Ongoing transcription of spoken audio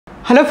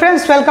Hello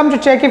friends, welcome to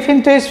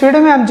𝐂𝐜𝐲। तो इस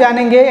video में हम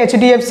जानेंगे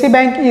HDFC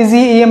बैंक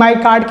EasyEMI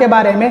कार्ड के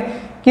बारे में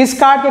कि इस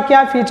कार्ड के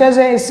क्या फीचर्स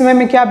हैं, इसमें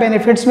हमें क्या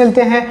बेनिफिट्स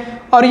मिलते हैं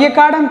और ये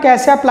कार्ड हम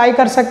कैसे अप्लाई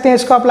कर सकते हैं।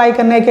 इसको अप्लाई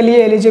करने के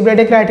लिए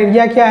एलिजिबिलिटी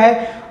क्राइटेरिया क्या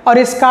है और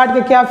इस कार्ड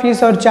के क्या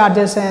फीस और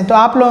चार्जेस हैं। तो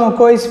आप लोगों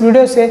को इस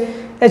वीडियो से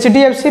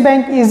HDFC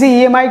बैंक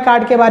EasyEMI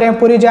कार्ड के बारे में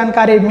पूरी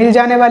जानकारी मिल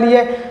जाने वाली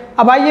है।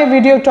 अब आइए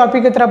वीडियो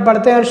टॉपिक की तरफ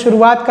बढ़ते हैं और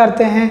शुरुआत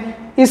करते हैं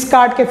इस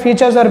कार्ड के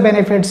फीचर्स और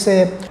बेनिफिट्स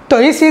से। तो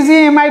इस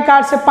EasyEMI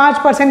कार्ड से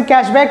 5%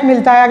 कैशबैक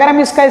मिलता है अगर हम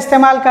इसका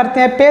इस्तेमाल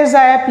करते हैं पेज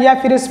ऐप या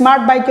फिर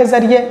स्मार्ट बाई के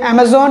ज़रिए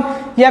अमेज़ोन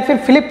या फिर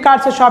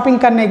फ्लिपकार्ट से शॉपिंग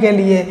करने के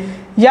लिए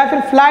या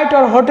फिर फ़्लाइट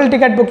और होटल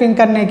टिकट बुकिंग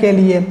करने के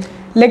लिए।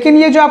 लेकिन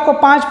ये जो आपको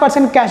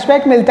 5%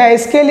 कैशबैक मिलता है,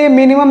 इसके लिए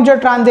मिनिमम जो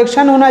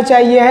ट्रांजेक्शन होना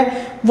चाहिए है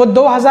वो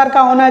 2000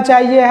 का होना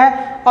चाहिए है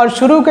और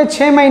शुरू के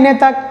 6 महीने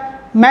तक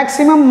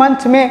मैक्सिमम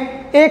मंथ में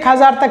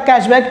 1000 तक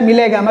कैशबैक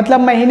मिलेगा। मतलब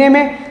महीने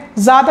में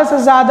ज़्यादा से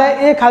ज़्यादा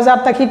 1000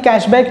 तक ही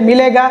कैशबैक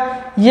मिलेगा।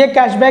 ये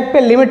कैशबैक पे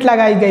लिमिट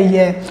लगाई गई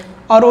है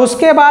और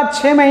उसके बाद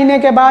 6 महीने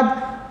के बाद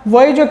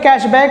वही जो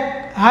कैशबैक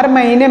हर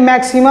महीने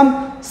मैक्सिमम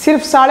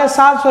सिर्फ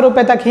 750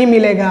 रुपये तक ही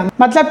मिलेगा।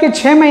 मतलब कि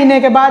 6 महीने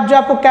के बाद जो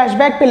आपको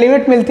कैशबैक पे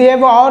लिमिट मिलती है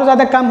वो और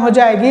ज़्यादा कम हो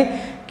जाएगी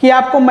कि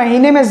आपको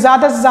महीने में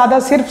ज़्यादा से ज़्यादा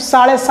सिर्फ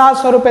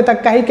 750 रुपये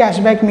तक का ही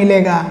कैशबैक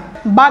मिलेगा।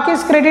 बाकी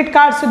इस क्रेडिट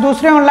कार्ड से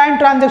दूसरे ऑनलाइन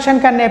ट्रांजैक्शन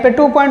करने पे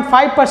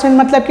 2.5%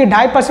 मतलब कि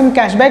 2.5%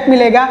 कैशबैक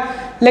मिलेगा,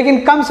 लेकिन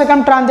कम से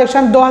कम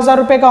ट्रांजैक्शन 2000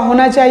 रुपये का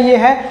होना चाहिए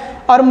है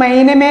और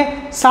महीने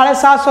में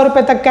 750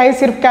 रुपये तक का ही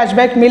सिर्फ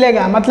कैशबैक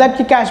मिलेगा। मतलब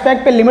कि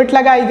कैशबैक पे लिमिट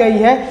लगाई गई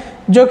है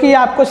जो कि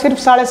आपको सिर्फ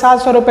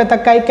 750 रुपये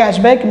तक का ही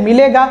कैशबैक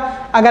मिलेगा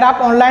अगर आप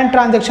ऑनलाइन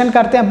ट्रांजैक्शन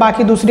करते हैं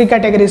बाकी दूसरी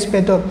कैटेगरीज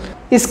पे। तो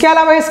इसके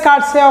अलावा इस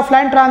कार्ड से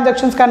ऑफलाइन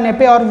ट्रांजैक्शंस करने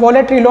पे और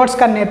वॉलेट रिलोड्स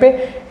करने पे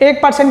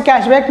 1%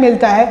 कैशबैक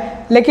मिलता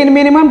है, लेकिन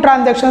मिनिमम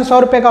ट्रांजैक्शन 100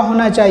 रुपये का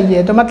होना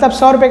चाहिए। तो मतलब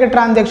 100 रुपये के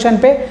ट्रांजैक्शन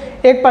पे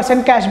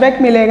 1%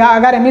 कैशबैक मिलेगा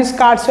अगर हम इस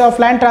कार्ड से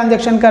ऑफलाइन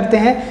ट्रांजैक्शन करते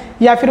हैं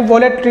या फिर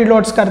वॉलेट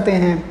रिलोड्स करते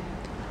हैं।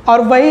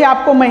 और वही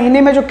आपको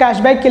महीने में जो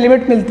कैशबैक की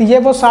लिमिट मिलती है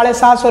वो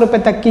 750 रुपये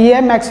तक की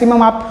है।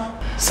 मैक्सिमम आप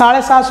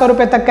 750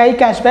 रुपये तक का ही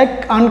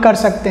कैशबैक अर्न कर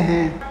सकते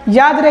हैं।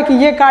 याद रहे कि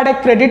ये कार्ड एक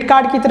क्रेडिट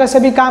कार्ड की तरह से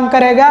भी काम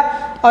करेगा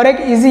और एक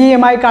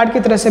EasyEMI कार्ड की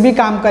तरह से भी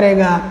काम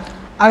करेगा।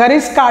 अगर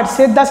इस कार्ड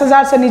से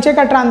 10,000 से नीचे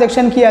का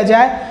ट्रांजैक्शन किया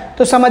जाए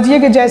तो समझिए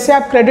कि जैसे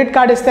आप क्रेडिट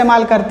कार्ड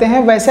इस्तेमाल करते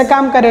हैं वैसे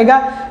काम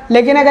करेगा,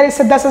 लेकिन अगर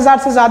इससे 10,000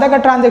 से ज़्यादा का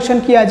ट्रांजैक्शन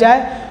किया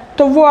जाए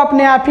तो वो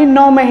अपने आप ही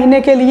 9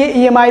 महीने के लिए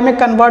EMI में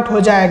कन्वर्ट हो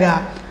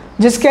जाएगा,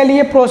 जिसके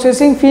लिए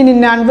प्रोसेसिंग फ़ी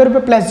 99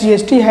 रुपये प्लस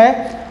GST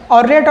है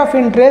और rate of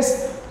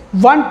interest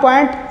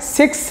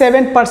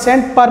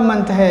 1.67% per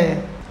month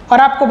है। और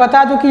आपको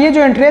बता दूं कि ये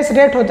जो इंटरेस्ट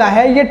रेट होता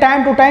है ये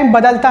टाइम टू टाइम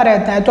बदलता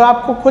रहता है, तो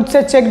आपको खुद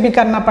से चेक भी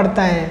करना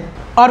पड़ता है।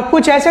 और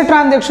कुछ ऐसे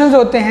ट्रांजैक्शंस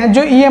होते हैं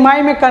जो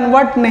EMI में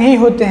कन्वर्ट नहीं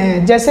होते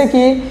हैं, जैसे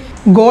कि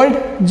गोल्ड,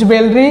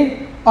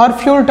 ज्वेलरी और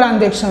फ्यूल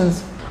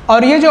ट्रांजैक्शंस।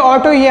 और ये जो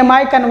ऑटो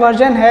EMI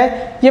कन्वर्जन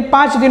है ये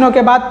 5 दिनों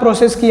के बाद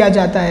प्रोसेस किया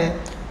जाता है।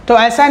 तो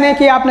ऐसा नहीं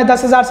कि आपने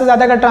 10,000 से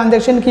ज़्यादा का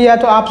ट्रांजैक्शन किया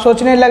तो आप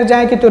सोचने लग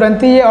जाएं कि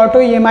तुरंत ही ये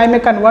ऑटो EMI में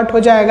कन्वर्ट हो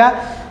जाएगा।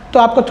 तो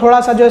आपको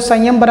थोड़ा सा जो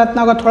संयम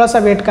बरतना होगा, थोड़ा सा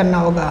वेट करना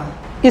होगा।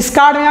 इस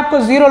कार्ड में आपको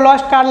 0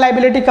 लॉस्ट कार्ड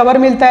लाइबिलिटी कवर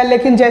मिलता है,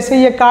 लेकिन जैसे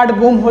ये कार्ड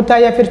गुम होता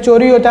है या फिर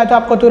चोरी होता है तो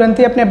आपको तुरंत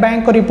ही अपने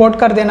बैंक को रिपोर्ट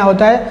कर देना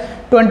होता है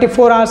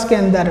 24 आवर्स के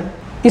अंदर।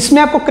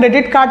 इसमें आपको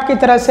क्रेडिट कार्ड की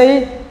तरह से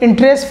ही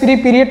इंटरेस्ट फ्री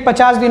पीरियड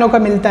 50 दिनों का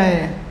मिलता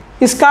है।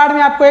 इस कार्ड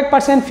में आपको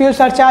 1% फ्यूल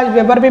सरचार्ज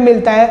वेबर भी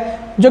मिलता है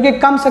जो कि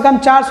कम से कम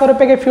 400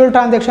 रुपये के फ्यूल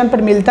ट्रांजैक्शन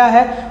पर मिलता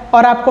है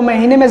और आपको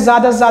महीने में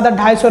ज़्यादा से ज़्यादा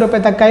 250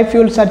 रुपये तक का ही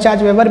फ्यूल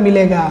सरचार्ज वेबर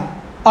मिलेगा।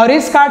 और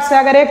इस कार्ड से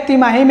अगर एक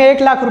तिमाही में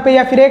 1 लाख रुपये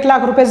या फिर 1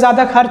 लाख रुपये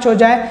ज़्यादा खर्च हो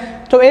जाए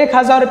तो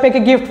 1000 रुपये के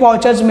गिफ्ट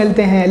वाउचर्स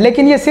मिलते हैं,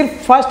 लेकिन ये सिर्फ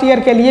फर्स्ट ईयर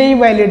के लिए ही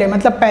वैलिड है।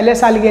 मतलब पहले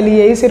साल के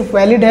लिए ही सिर्फ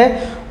वैलिड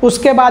है,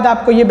 उसके बाद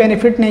आपको ये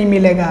बेनिफिट नहीं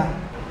मिलेगा।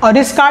 और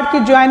इस कार्ड की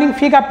ज्वाइनिंग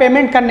फ़ी का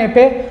पेमेंट करने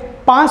पे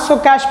 500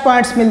 कैश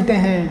पॉइंट्स मिलते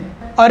हैं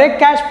और एक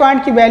कैश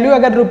पॉइंट की वैल्यू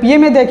अगर रुपये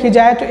में देखी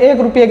जाए तो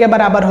 1 रुपये के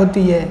बराबर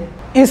होती है।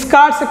 इस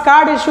कार्ड से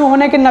कार्ड इशू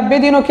होने के 90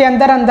 दिनों के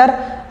अंदर अंदर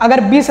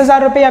अगर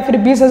 20,000 रुपये या फिर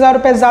 20,000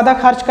 रुपये ज़्यादा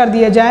खर्च कर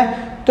दिए जाएँ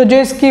तो जो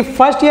इसकी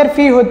फर्स्ट ईयर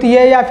फ़ी होती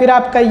है या फिर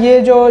आपका ये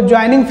जो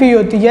ज्वाइनिंग फ़ी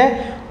होती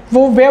है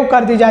वो वेव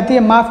कर दी जाती है,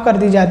 माफ़ कर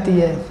दी जाती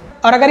है।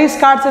 और अगर इस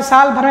कार्ड से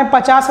साल भर में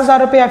 50,000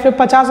 रुपये या फिर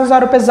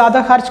 50,000 रुपये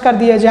ज़्यादा खर्च कर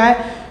दिए जाएँ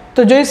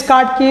तो जो इस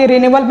कार्ड की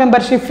रिन्यूअल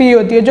मेंबरशिप फ़ी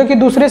होती है जो कि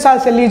दूसरे साल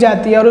से ली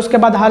जाती है और उसके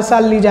बाद हर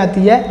साल ली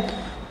जाती है,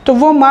 तो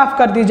वो माफ़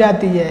कर दी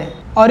जाती है।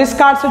 और इस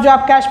कार्ड से जो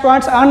आप कैश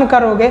पॉइंट्स अर्न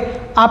करोगे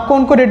आपको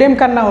उनको रिडीम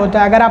करना होता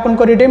है। अगर आप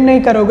उनको रिडीम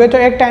नहीं करोगे तो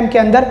एक टाइम के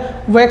अंदर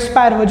वो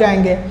एक्सपायर हो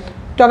जाएंगे।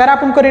 तो अगर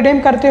आप उनको रिडीम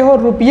करते हो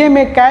रुपये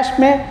में, कैश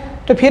में,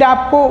 तो फिर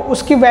आपको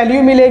उसकी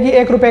वैल्यू मिलेगी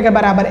 1 रुपये के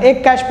बराबर।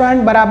 एक कैश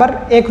पॉइंट बराबर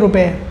 1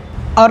 रुपये।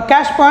 और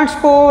कैश पॉइंट्स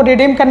को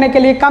रिडीम करने के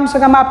लिए कम से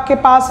कम आपके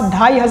पास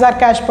 2500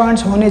 कैश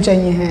पॉइंट्स होने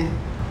चाहिए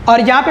हैं।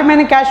 और यहाँ पे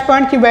मैंने कैश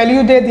पॉइंट की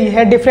वैल्यू दे दी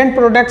है डिफरेंट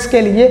प्रोडक्ट्स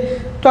के लिए।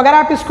 तो अगर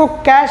आप इसको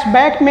कैश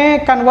बैक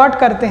में कन्वर्ट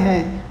करते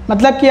हैं,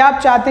 मतलब कि आप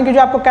चाहते हैं कि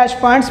जो आपको कैश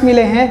पॉइंट्स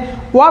मिले हैं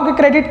वो आपके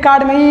क्रेडिट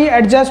कार्ड में ही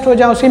एडजस्ट हो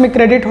जाए, उसी में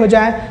क्रेडिट हो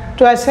जाए,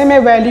 तो ऐसे में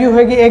वैल्यू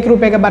होगी 1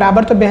 रुपये के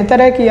बराबर। तो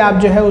बेहतर है कि आप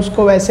जो है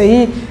उसको वैसे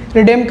ही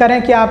रिडीम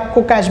करें कि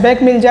आपको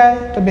कैशबैक मिल जाए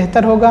तो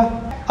बेहतर होगा।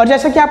 और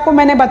जैसे कि आपको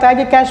मैंने बताया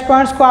कि कैश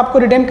पॉइंट्स को आपको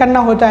रिडीम करना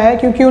होता है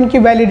क्योंकि उनकी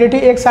वैलिडिटी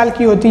 1 साल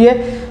की होती है।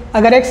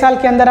 अगर 1 साल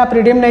के अंदर आप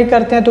रिडीम नहीं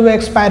करते हैं तो वे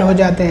एक्सपायर हो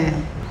जाते हैं।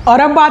 और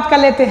अब बात कर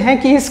लेते हैं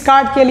कि इस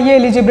कार्ड के लिए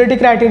एलिजिबिलिटी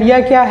क्राइटेरिया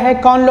क्या है,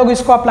 कौन लोग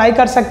इसको अप्लाई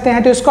कर सकते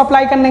हैं। तो इसको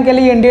अप्लाई करने के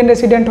लिए इंडियन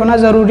रेसिडेंट होना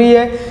ज़रूरी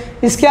है।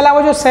 इसके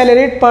अलावा जो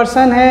सैलरीड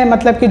पर्सन है,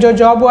 मतलब कि जो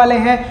जॉब वाले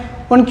हैं,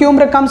 उनकी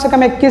उम्र कम से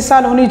कम 21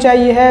 साल होनी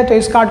चाहिए है। तो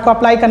इस कार्ड को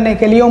अप्लाई करने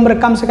के लिए उम्र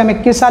कम से कम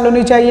 21 साल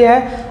होनी चाहिए है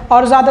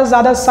और ज़्यादा से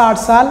ज़्यादा 60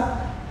 साल।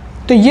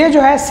 तो ये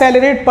जो है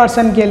सैलरीड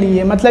पर्सन के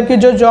लिए, मतलब कि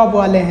जो जॉब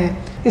वाले हैं।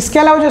 इसके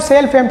अलावा जो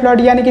सेल्फ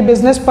एम्प्लॉयड यानी कि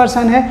बिजनेस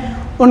पर्सन है,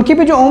 उनकी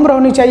भी जो उम्र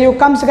होनी चाहिए वो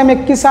कम से कम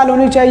 21 साल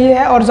होनी चाहिए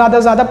है और ज़्यादा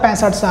से ज़्यादा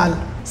 65 साल।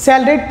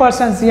 सैलरीड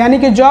पर्सन्स यानी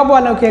कि जॉब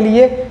वालों के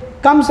लिए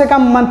कम से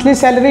कम मंथली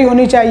सैलरी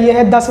होनी चाहिए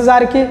है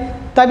 10,000 की,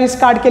 तब इस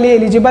कार्ड के लिए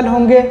एलिजिबल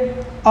होंगे।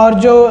 और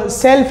जो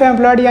सेल्फ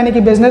एम्प्लॉयड यानी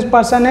कि बिजनेस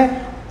पर्सन है,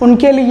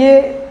 उनके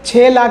लिए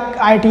 6 लाख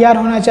ITR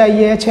होना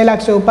चाहिए, 6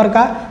 लाख से ऊपर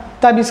का,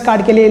 तब इस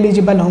कार्ड के लिए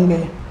एलिजिबल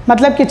होंगे।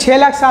 मतलब कि 6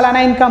 लाख सालाना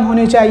इनकम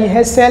होनी चाहिए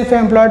है सेल्फ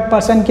एम्प्लॉयड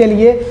पर्सन के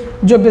लिए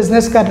जो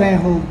बिज़नेस कर रहे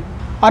हों।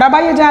 और अब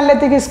आइए जान लेते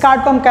हैं कि इस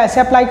कार्ड को हम कैसे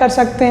अप्लाई कर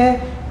सकते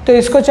हैं। तो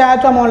इसको चाहे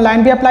तो हम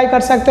ऑनलाइन भी अप्लाई कर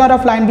सकते हैं और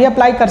ऑफलाइन भी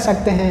अप्लाई कर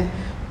सकते हैं।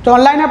 तो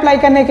ऑनलाइन अप्लाई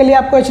करने के लिए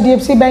आपको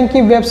HDFC बैंक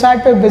की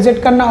वेबसाइट पर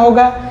विजिट करना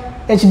होगा,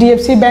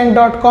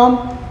 hdfcbank.com,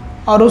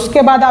 और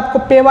उसके बाद आपको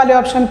पे वाले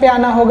ऑप्शन पे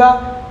आना होगा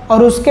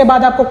और उसके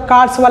बाद आपको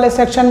कार्ड्स वाले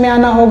सेक्शन में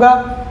आना होगा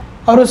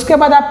और उसके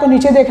बाद आपको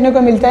नीचे देखने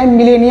को मिलता है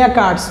मिलेनिया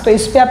कार्ड्स। तो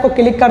इस पर आपको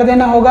क्लिक कर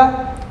देना होगा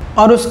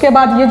और उसके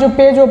बाद ये जो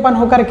पेज ओपन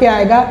होकर के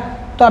आएगा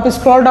तो आप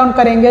स्क्रॉल डाउन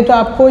करेंगे तो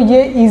आपको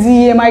ये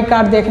EasyEMI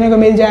कार्ड देखने को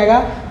मिल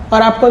जाएगा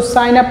और आपको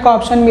साइन अप का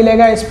ऑप्शन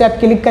मिलेगा। इस पर आप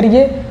क्लिक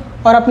करिए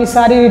और अपनी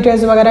सारी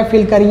डिटेल्स वगैरह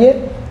फिल करिए,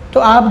 तो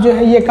आप जो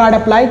है ये कार्ड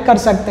अप्लाई कर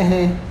सकते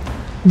हैं।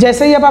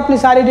 जैसे ही आप अपनी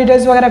सारी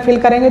डिटेल्स वगैरह फिल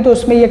करेंगे तो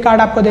उसमें ये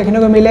कार्ड आपको देखने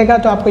को मिलेगा।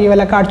 तो आपको ये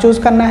वाला कार्ड चूज़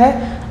करना है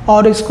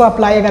और इसको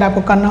अप्लाई अगर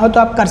आपको करना हो तो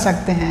आप कर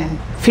सकते हैं।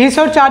 फीस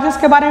और चार्जेस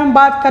के बारे में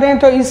बात करें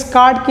तो इस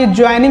कार्ड की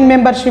ज्वाइनिंग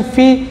मेंबरशिप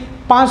फ़ी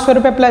 500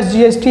 रुपये प्लस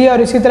GST है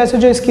और इसी तरह से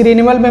जो इसकी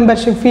रिन्यूअल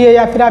मेंबरशिप फ़ी है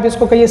या फिर आप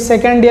इसको कहिए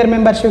सेकेंड ईयर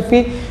मेंबरशिप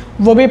फ़ी,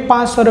 वो भी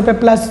 500 रुपये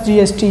प्लस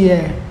GST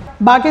है।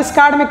 बाकी इस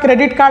कार्ड में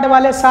क्रेडिट कार्ड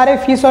वाले सारे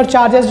फीस और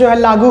चार्जेस जो है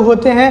लागू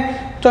होते हैं।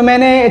 तो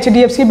मैंने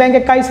HDFC बैंक के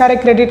कई सारे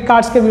क्रेडिट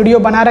कार्ड्स के वीडियो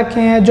बना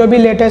रखे हैं, जो भी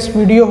लेटेस्ट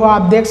वीडियो हो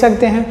आप देख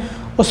सकते हैं,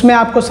 उसमें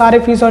आपको सारे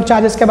फीस और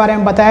चार्जेस के बारे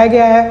में बताया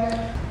गया है।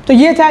 तो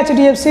ये था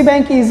HDFC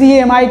बैंक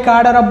EasyEMI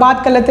कार्ड। और अब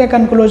बात कर लेते हैं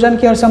कंक्लूजन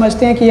की और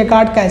समझते हैं कि ये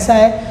कार्ड कैसा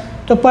है।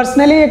 तो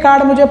पर्सनली ये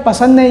कार्ड मुझे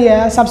पसंद नहीं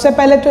है। सबसे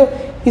पहले तो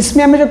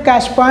इसमें हमें जो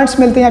कैश पॉइंट्स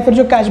मिलते हैं या फिर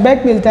जो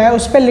कैशबैक मिलता है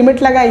उस पर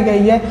लिमिट लगाई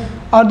गई है।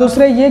 और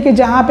दूसरे ये कि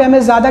जहाँ पे हमें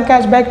ज़्यादा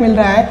कैशबैक मिल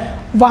रहा है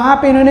वहाँ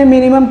पे इन्होंने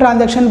मिनिमम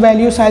ट्रांजैक्शन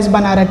वैल्यू साइज़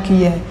बना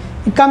रखी है।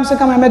 कम से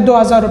कम हमें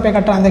 2000 रुपये का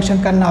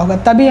ट्रांजैक्शन करना होगा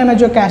तभी हमें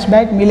जो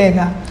कैशबैक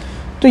मिलेगा।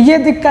 तो ये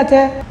दिक्कत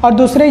है। और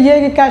दूसरे ये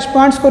कि कैश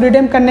पॉइंट्स को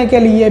रिडीम करने के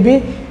लिए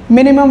भी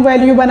मिनिमम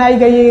वैल्यू बनाई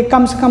गई है।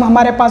 कम से कम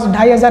हमारे पास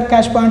 2500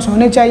 कैश पॉइंट्स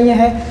होने चाहिए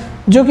हैं,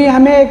 जो कि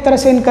हमें एक तरह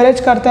से इनकरेज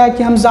करता है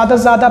कि हम ज़्यादा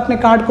से ज़्यादा अपने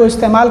कार्ड को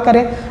इस्तेमाल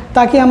करें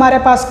ताकि हमारे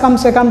पास कम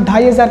से कम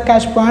 2500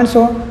 कैश पॉइंट्स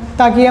हो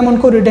ताकि हम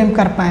उनको रिडीम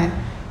कर पाएँ।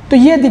 तो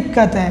ये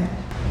दिक्कत है।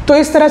 तो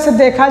इस तरह से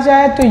देखा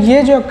जाए तो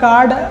ये जो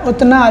कार्ड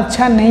उतना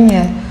अच्छा नहीं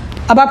है।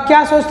 अब आप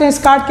क्या सोचते हैं इस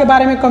कार्ड के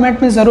बारे में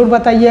कमेंट में ज़रूर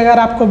बताइए। अगर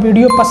आपको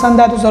वीडियो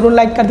पसंद आए तो ज़रूर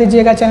लाइक कर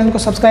दीजिएगा, चैनल को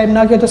सब्सक्राइब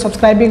ना किया तो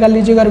सब्सक्राइब भी कर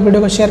लीजिएगा और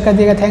वीडियो को शेयर कर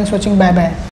दीजिएगा। Thanks for watching, bye bye.